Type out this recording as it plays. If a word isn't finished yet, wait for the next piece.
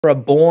are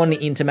born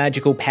into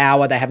magical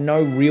power. They have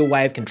no real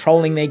way of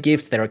controlling their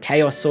gifts. They're a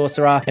chaos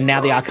sorcerer, and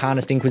now the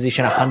Arcanist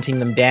Inquisition are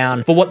hunting them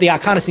down for what the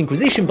Arcanist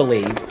Inquisition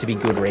believe to be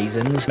good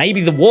reasons.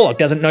 Maybe the warlock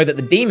doesn't know that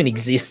the demon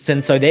exists,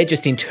 and so they're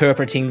just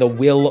interpreting the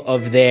will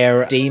of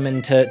their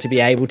demon to be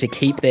able to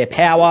keep their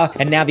power.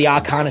 And now the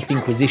Arcanist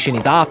Inquisition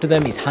is after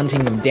them, is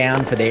hunting them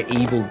down for their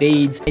evil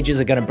deeds. Mages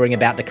are going to bring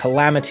about the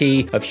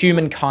calamity of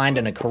humankind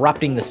and are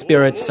corrupting the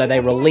spirits, so they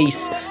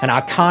release an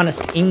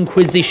Arcanist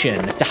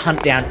Inquisition to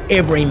hunt down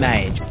every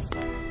mage.